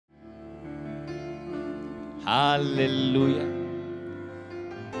Aleluya.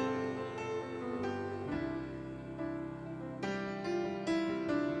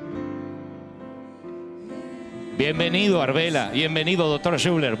 Bienvenido, Arbela. Bienvenido, Dr.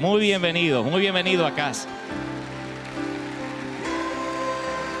 Schuller. Muy bienvenido a casa.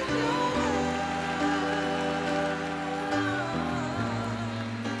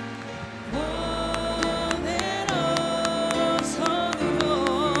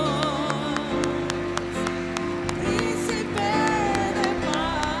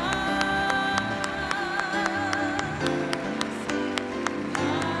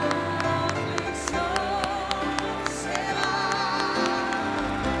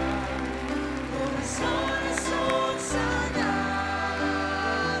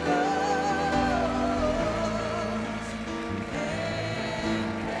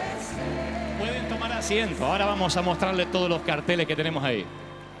 Ahora vamos a mostrarle todos los carteles que tenemos ahí.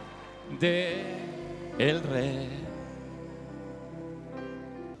 De el Rey.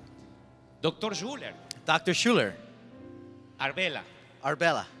 Dr. Schuller. Dr. Schuller. Arbela.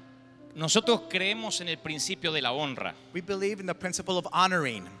 Arbela. Nosotros creemos en el principio de la honra. We believe in the principle of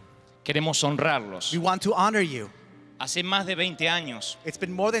honoring. Queremos honrarlos. We want to honor you. Hace más de 20 años. It's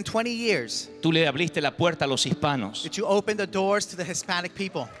been more than 20 years. Tú le abriste la puerta a los hispanos. That you opened the doors to the Hispanic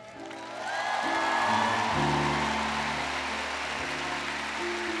people.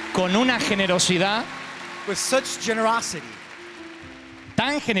 Con una generosidad, with such generosity,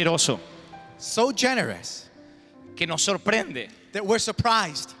 tan generoso, so generous, que nos sorprende. That we're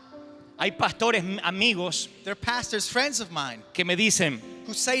surprised. Hay pastores amigos, they're pastors, friends of mine, que me dicen,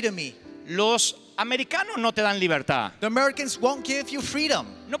 who say to me, los americanos no te dan libertad. The Americans won't give you freedom.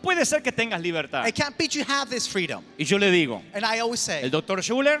 No puede ser que tengas libertad. It can't be you have this freedom. Y yo le digo, and I always say, el Dr.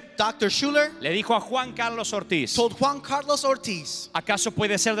 Schuller, Dr. Schuller le dijo a Juan Carlos Ortiz, told Juan Carlos Ortiz, ¿acaso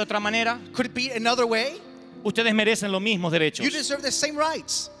puede ser de otra manera? Could it be another way? Ustedes merecen los mismos derechos. You deserve the same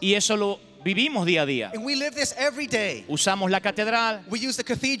rights. Y eso lo vivimos día a día. And we live this every day. Usamos la catedral, we use the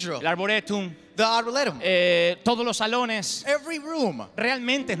cathedral, el arboretum, the arboretum, todos los salones. Every room.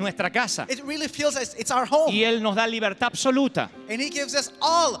 Realmente es nuestra casa. It really feels as it's our home. Y Él nos da libertad absoluta. And He gives us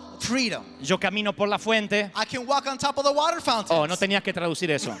all freedom. Yo camino por la fuente. I can walk on top of the water fountains. Oh, no tenías que traducir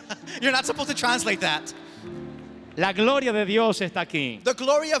eso. You're not supposed to translate that. La gloria de Dios está aquí. The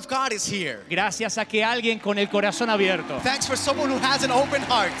glory of God is here. Gracias a que alguien con el corazón abierto. Thanks for someone who has an open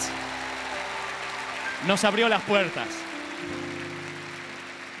heart. Nos abrió las puertas.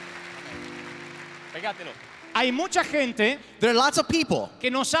 Pégátelo. Hay mucha gente There are lots of people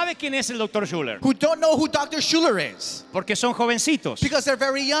que no sabe quién es el Dr. Schuller. who don't know who Dr. Schuller is. Porque son jovencitos. Because they're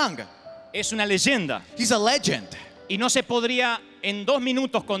very young. Es una leyenda. He's a legend. Y no se podría en 2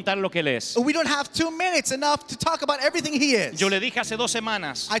 minutos contar lo que él es. We don't have 2 minutes enough to talk about everything he is. Yo le dije hace 2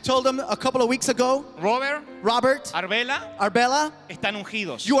 semanas. I told him a couple of weeks ago, Robert, Arbela, están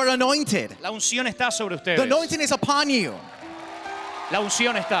ungidos. You are anointed. La unción está sobre ustedes. The anointing is upon you. La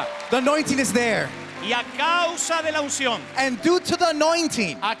unción está. The anointing is there. Y a causa de la unción, and due to the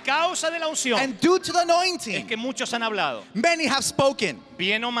anointing, a causa de la unción, and due to the anointing, es que muchos han hablado. Many have spoken.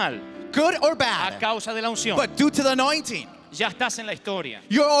 Bien o mal. Good or bad. A causa de la unción. But due to the anointing, ya estás en la historia.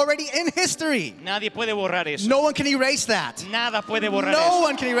 You're already in history. Nadie puede borrar eso. No one can erase that. Nada puede borrar eso. No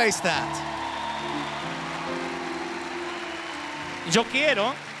one can erase that. Yo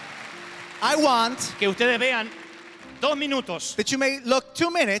quiero I want que ustedes vean 2 minutos. That you may look 2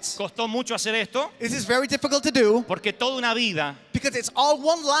 minutes. Costó mucho hacer esto. This is very difficult to do. Porque toda una vida because it's all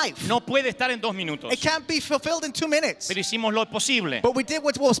one life. No puede estar en 2 minutos. It can't be fulfilled in 2 minutes. Pero hicimos lo posible. But we did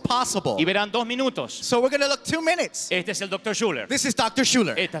what was possible. Y verán 2 minutos. So we're going to look 2 minutes. Este es el Dr. Schuller. This is Dr.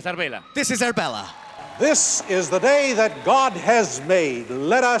 Schuller. Esta es Arbela. This is Arbela. This is the day that God has made.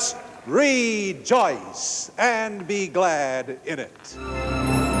 Let us rejoice and be glad in it.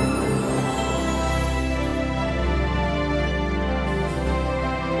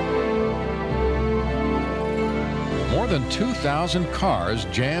 More than 2,000 cars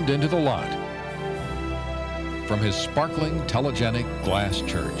jammed into the lot. From his sparkling, telegenic glass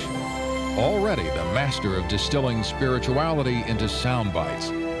church. Already the master of distilling spirituality into sound bites,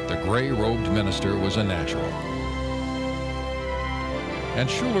 the gray-robed minister was a natural. And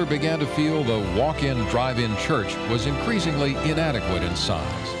Schuller began to feel the walk-in, drive-in church was increasingly inadequate in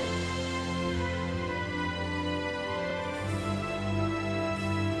size.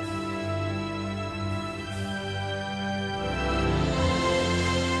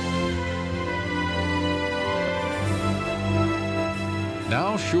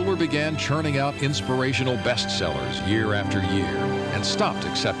 Now Schuller began churning out inspirational bestsellers year after year and stopped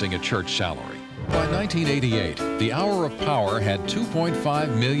accepting a church salary. By 1988, the Hour of Power had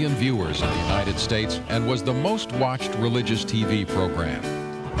 2.5 million viewers in the United States and was the most watched religious TV program.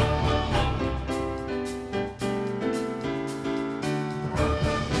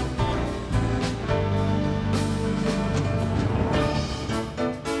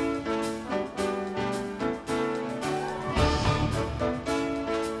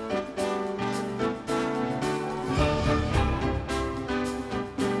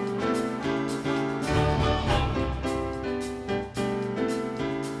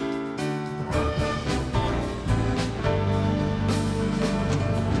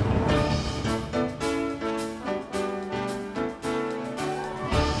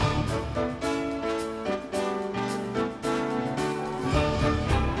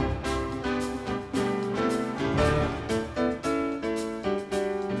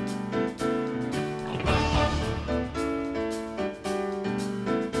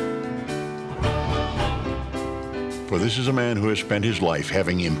 For this is a man who has spent his life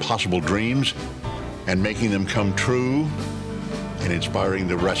having impossible dreams and making them come true and inspiring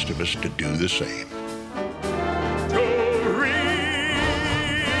the rest of us to do the same. To reach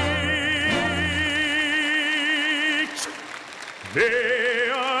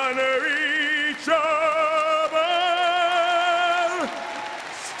the unreachable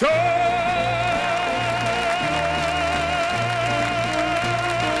star.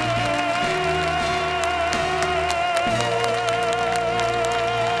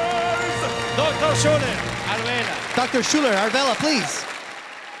 Dr. Schuller, Arbela. Dr. Schuller, Arbela, please.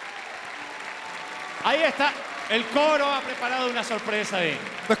 Ahí está. El coro ha preparado una sorpresa ahí.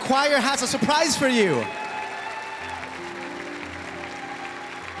 The choir has a surprise for you.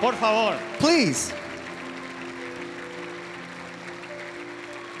 Por favor. Please.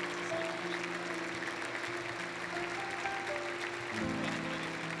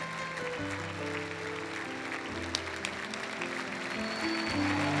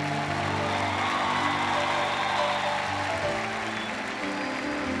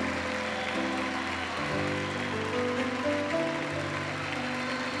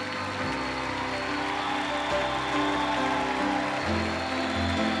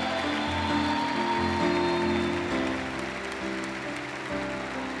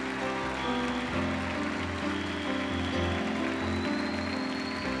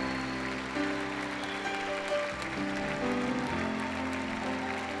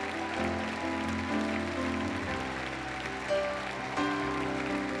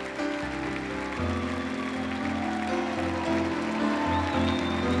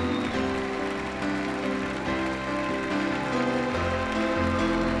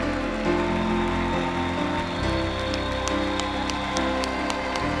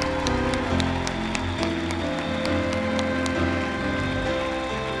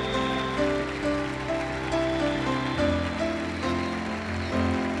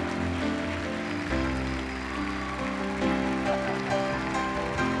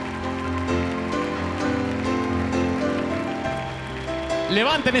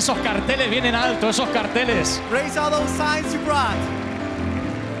 Levanten esos carteles bien en alto, esos carteles. Raise all those signs you brought.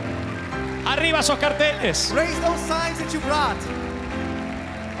 Arriba esos carteles. Raise those signs that you brought.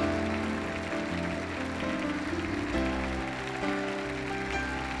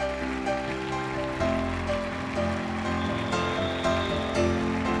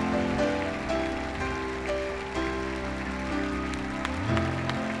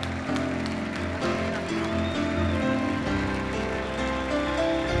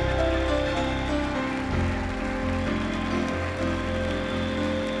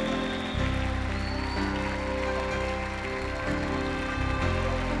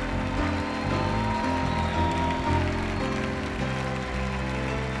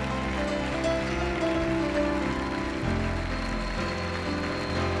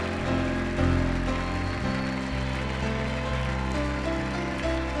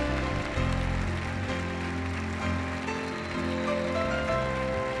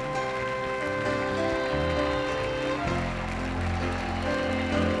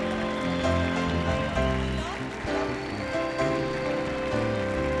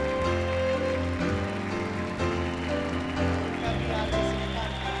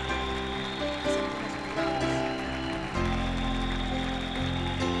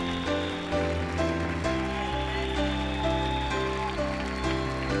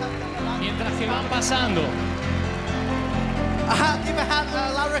 Mientras que van pasando. Give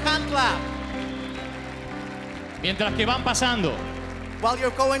a louder hand clap. Mientras que van pasando. While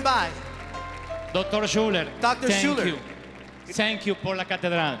you're going by. Dr. Schuller. Dr. Schuller. You. Thank you por la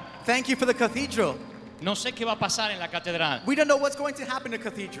catedral. Thank you for the cathedral. No sé qué va a pasar en la catedral. We don't know what's going to happen in the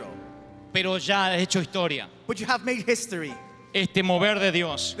cathedral. pero ya has hecho historia. But you have made history. Este mover de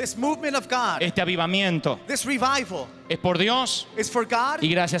Dios, This movement of God, este avivamiento, this revival, es por Dios is for God y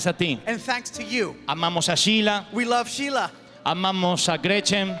gracias a ti. and thanks to you. Amamos a Sheila, We love Sheila. amamos a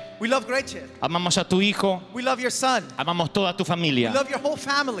Gretchen, We love Gretchen. amamos a tu hijo, We love your son. amamos toda tu We familia. love your whole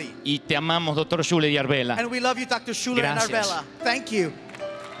family. Y te amamos, Dr. Schuller y Arbela. And we love you, Dr. Schuller and Gracias. Arbella. Thank you.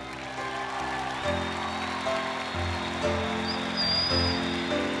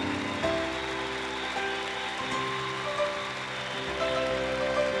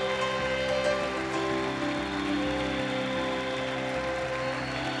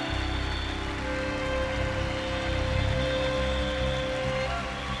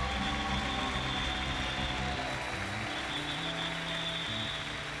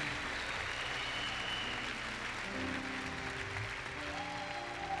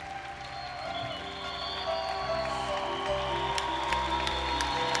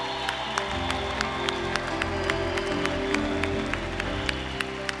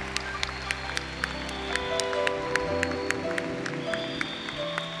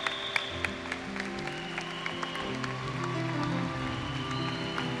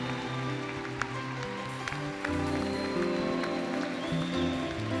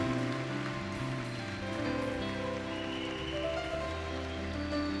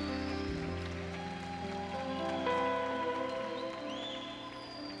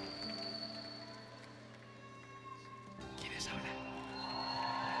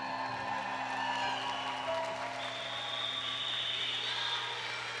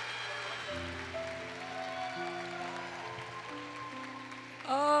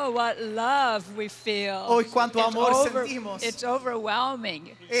 Oh, what love we feel. Oh, cuánto It's amor sentimos. It's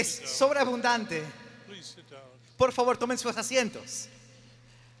overwhelming. Es sobreabundante. Por favor, tomen sus asientos.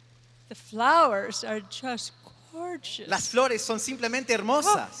 The flowers are just gorgeous. Las flores son simplemente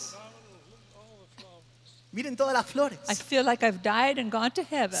hermosas. Miren todas las flores. I feel like I've died and gone to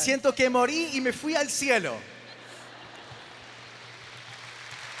heaven. Siento que morí y me fui al cielo.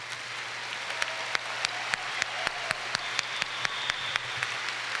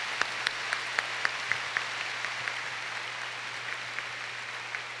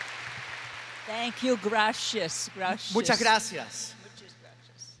 Thank you, gracias, gracias. Muchas gracias. Muchas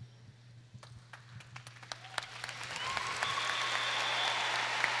gracias.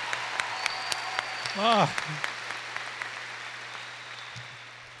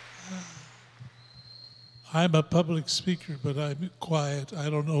 I'm a public speaker, but I'm quiet. I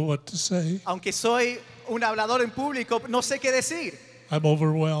don't know what to say. Aunque soy un hablador en público, no sé qué decir. I'm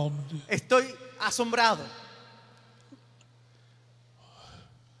overwhelmed. Estoy asombrado.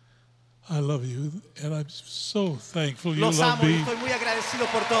 I love you, and I'm so thankful you Los love amo y me. estoy muy agradecido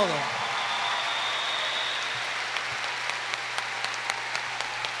por todo.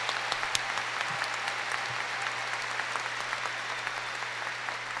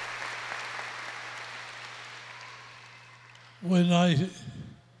 When I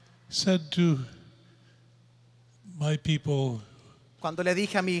said to my people, Cuando le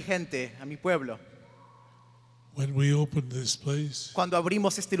dije a mi gente, a mi pueblo, when we opened this place, cuando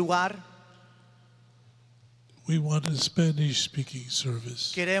abrimos este lugar, we want a Spanish-speaking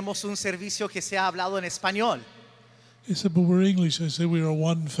service. queremos un servicio que sea hablado en español. They said, but we're English. I said, we are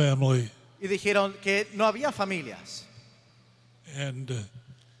one family. Y dijeron que no había familias. And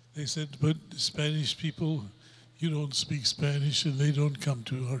they said, but Spanish people, you don't speak Spanish and they don't come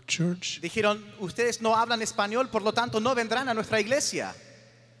to our church. Dijeron, ustedes no hablan español, por lo tanto no vendrán a nuestra iglesia.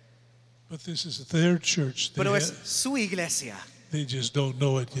 But this is their church. Pero es su iglesia. They just don't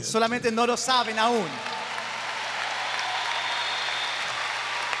know it yet. Solamente no lo saben aún.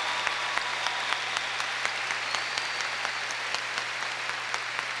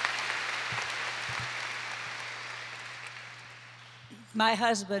 My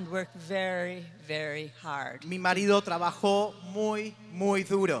husband worked very, very hard Mi marido trabajó muy, muy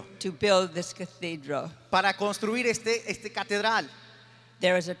duro to build this cathedral. para construir este catedral.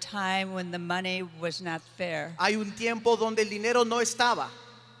 There was a time when the money was not there. Hay un tiempo donde el dinero no estaba.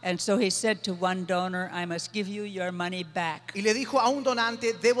 And so he said to one donor, I must give you your money back. Y le dijo a un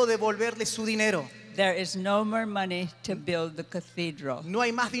donante, debo devolverle su dinero. There is no more money to build the cathedral. No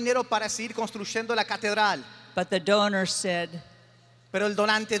hay más dinero para seguir construyendo la catedral. But the donor said, Pero el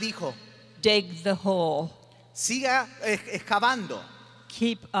donante dijo, dig the hole. siga excavando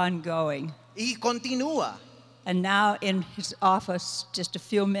Keep on going. y continúa. And now in his office, just a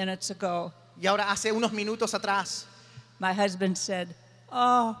few minutes ago, Y ahora hace unos minutos atrás, my husband said,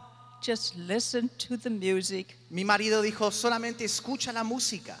 oh, just listen to the music. mi marido dijo, solamente escucha la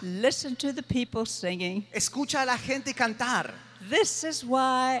música. Listen to the people singing. Escucha a la gente cantar. This is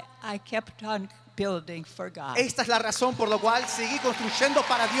why I kept on building for God. Esta es la razón por la cual seguí construyendo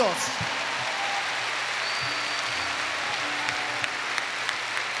para Dios.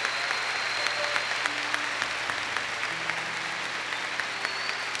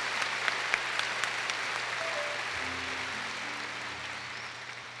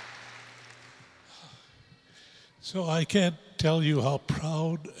 So I can't tell you how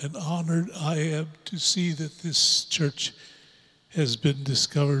proud and honored I am to see that this church has been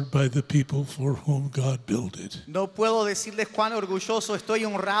discovered by the people for whom God built it. No puedo decirles cuán orgulloso estoy,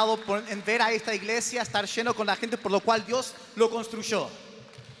 honrado en ver a esta iglesia estar lleno con la gente por lo cual Dios lo construyó.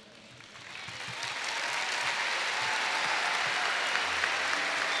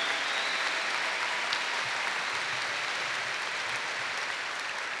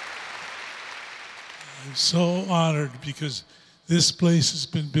 I'm so honored because this place has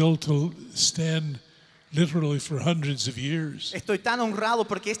been built to stand literally for hundreds of years. Estoy tan honrado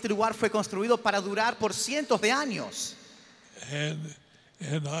porque este lugar fue construido para durar por cientos de años.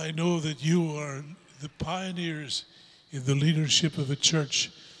 And I know that you are the pioneers in the leadership of a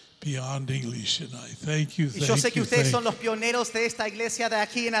church beyond English, and I thank you. Y yo sé que ustedes son los pioneros de esta iglesia de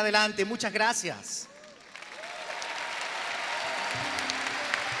aquí en adelante. Muchas gracias.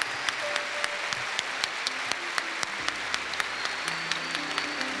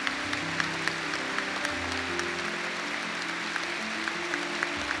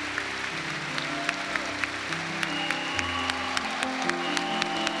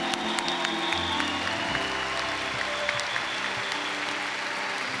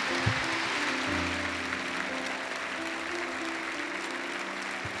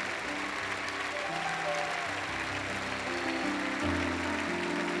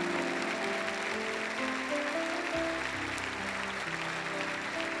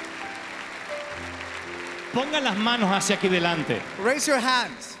 Pongan las manos hacia aquí delante. Raise your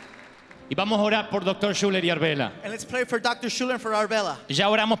hands. Y vamos a orar por Dr. Schuller y Arbela. And let's pray for Dr. Schuller and for Arbela. Ya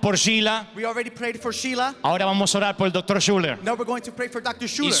oramos por Sheila. We already prayed for Sheila. Ahora vamos a orar por el Dr. Schuller Now we're going to pray for Dr.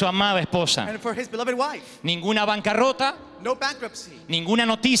 Schuller y su amada esposa. and for his beloved wife. Ninguna bancarrota, No bankruptcy. ninguna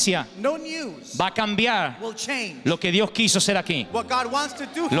noticia No news va a cambiar will change lo que Dios quiso hacer aquí. what God wants to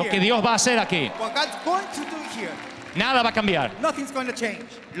do Lo here. que Dios va a hacer aquí. What God's going to do here. Nada va a cambiar. Nothing's going to change.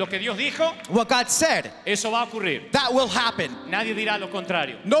 Lo que Dios dijo, What God said, eso va a ocurrir. that will happen. Nadie dirá lo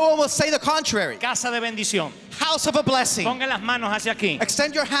contrario. No one will say the contrary. Casa de bendición. House of a blessing. Pongan las manos hacia aquí.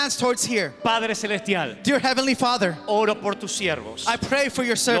 Extend your hands towards here. Padre Celestial, Dear Heavenly Father, oro por tus siervos. I pray for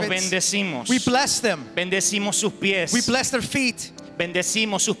your Los servants. bendecimos. We bless them. Bendecimos sus pies. We bless their feet.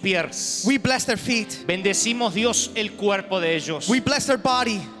 Bendecimos sus pies. We bless their feet. Bendecimos, Dios, el cuerpo de ellos. We bless their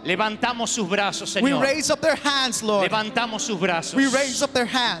body. Levantamos sus brazos, We Señor. raise up their hands, Lord. Levantamos sus brazos. We raise up their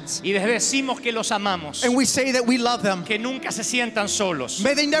hands. Y les decimos que los amamos. And we say that we love them. Que nunca se sientan solos.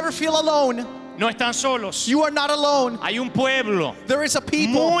 May they never feel alone. No están solos. You are not alone. Hay un pueblo There is a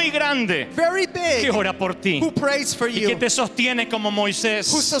people muy grande very big que ora por ti who prays for y que you, te sostiene como who Moisés.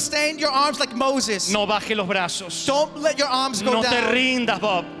 sustained your arms like Moses. No baje los brazos. Don't let your arms go No te down. rindas,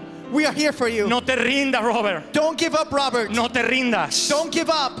 Bob. We are here for you. No te rindas, Robert. Don't give up, Robert. No te rindas. Don't give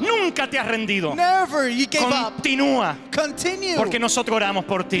up. Nunca te has rendido. Never you gave up. Continúa, Continue. porque nosotros oramos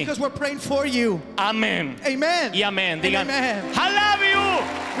por ti. Because we're praying for you. Amén. Amen. Y amén. And Digan, amen. I love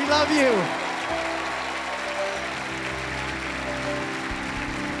you. We love you.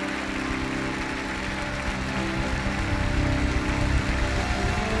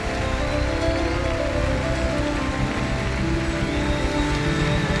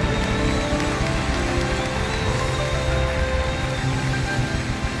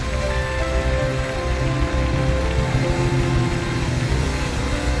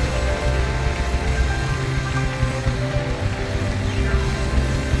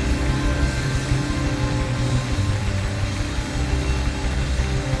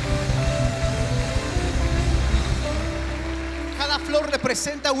 Cada flor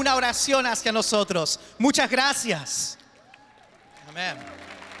representa una oración hacia nosotros. Muchas gracias. Amén.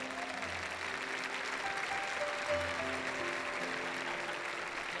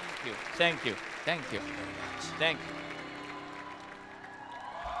 Thank you. Thank you. Thank you.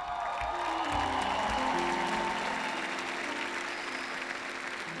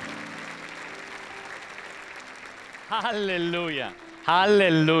 Aleluya.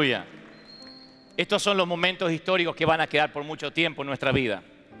 Aleluya. Estos son los momentos históricos que van a quedar por mucho tiempo en nuestra vida.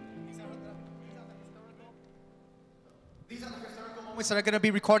 These are the historical moments that are going to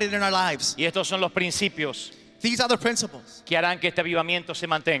be recorded in our lives. Y estos son los principios These are the principles que harán que este avivamiento se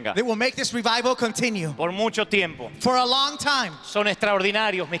mantenga that will make this revival continue por mucho tiempo. for a long time. Son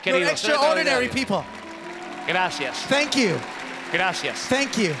extraordinarios, mis You're queridos. Son extraordinary extraordinarios. people. Gracias. Thank you. Gracias.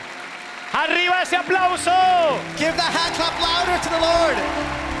 Thank you. Arriba ese aplauso. Give that hand clap louder to the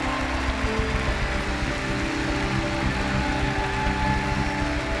Lord.